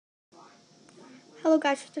Hello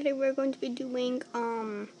guys, today we're going to be doing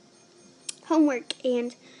homework,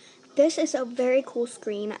 and this is a very cool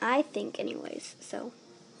screen, I think anyways, so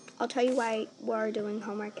I'll tell you why we're doing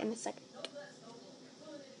homework in a second.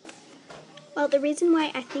 Well, the reason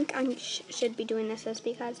why I think I should be doing this is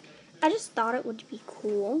because I just thought it would be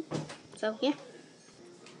cool, so yeah.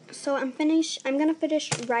 So I'm gonna finish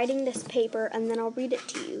writing this paper and then I'll read it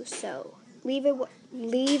to you, so leave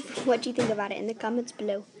what you think about it in the comments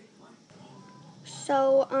below.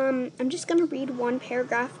 So, I'm just gonna read one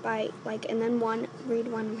paragraph and then read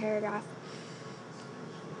one paragraph.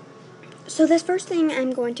 So this first thing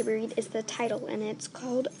I'm going to read is the title, and it's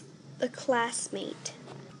called The Classmate.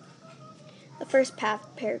 The first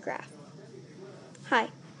paragraph. Hi,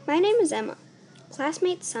 my name is Emma.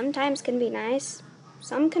 Classmates sometimes can be nice,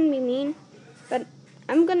 some can be mean, but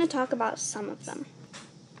I'm gonna talk about some of them.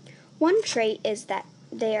 One trait is that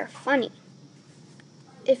they are funny.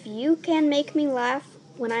 If you can make me laugh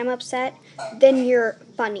when I'm upset, then you're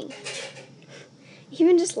funny.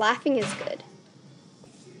 Even just laughing is good.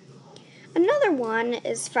 Another one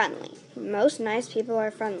is friendly. Most nice people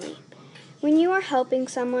are friendly. When you are helping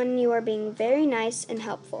someone, you are being very nice and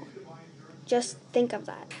helpful. Just think of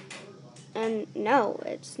that. And no,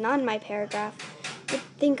 it's not in my paragraph, but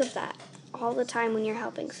think of that all the time when you're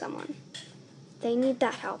helping someone. They need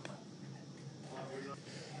that help.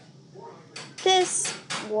 This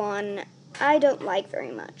one I don't like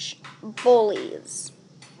very much. Bullies.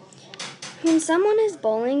 When someone is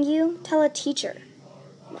bullying you, tell a teacher.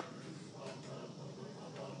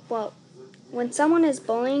 Well, when someone is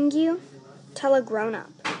bullying you, tell a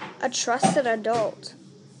grown-up, a trusted adult,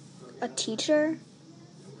 a teacher,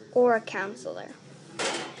 or a counselor.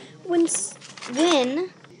 When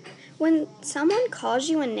someone calls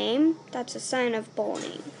you a name, that's a sign of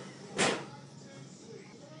bullying.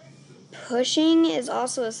 Pushing is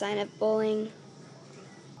also a sign of bullying.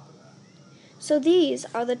 So these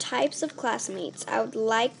are the types of classmates I would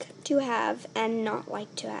like to have and not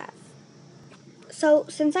like to have. So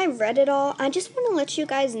since I've read it all, I just want to let you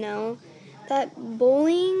guys know that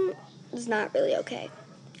bullying is not really okay.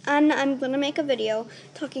 And I'm going to make a video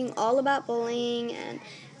talking all about bullying, and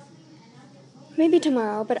maybe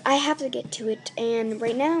tomorrow, but I have to get to it, and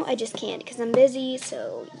right now I just can't because I'm busy,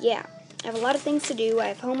 so yeah. I have a lot of things to do. I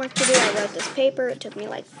have homework to do. I wrote this paper. It took me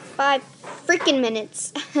like 5 freaking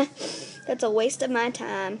minutes. That's a waste of my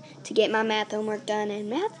time to get my math homework done,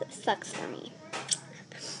 and math sucks for me.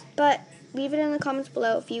 But leave it in the comments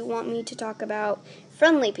below if you want me to talk about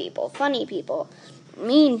friendly people, funny people,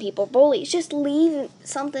 mean people, bullies. Just leave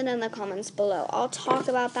something in the comments below. I'll talk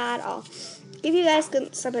about that. I'll give you guys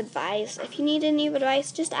some advice. If you need any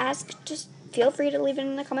advice, just ask. Just feel free to leave it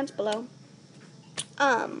in the comments below.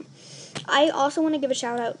 I also want to give a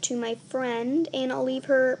shout out to my friend, and I'll leave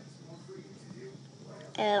her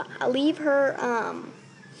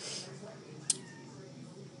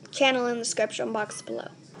channel in the description box below.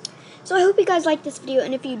 So I hope you guys liked this video,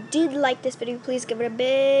 and if you did like this video, please give it a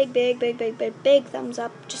big thumbs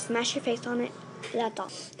up. Just smash your face on it. That's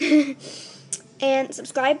all. And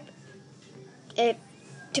subscribe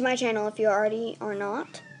to my channel if you already are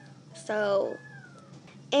not. So,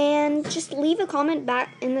 and just leave a comment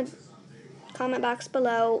back in the comment box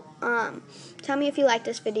below. Tell me if you like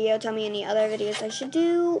this video. Tell me any other videos I should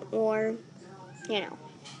do, or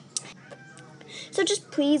So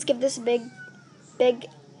just please give this a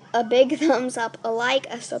big thumbs up, a like,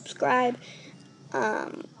 a subscribe,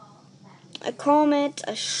 a comment,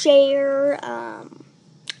 a share,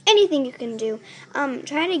 anything you can do.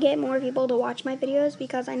 Trying to get more people to watch my videos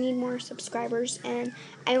because I need more subscribers, and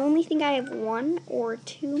I only think I have 1 or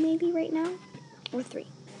 2 maybe right now, or 3.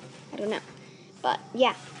 I don't know. But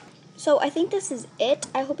yeah. So I think this is it.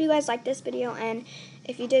 I hope you guys liked this video, and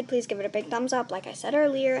if you did, please give it a big thumbs up like I said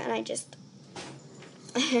earlier, and I just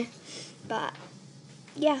but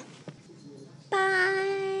yeah. Bye.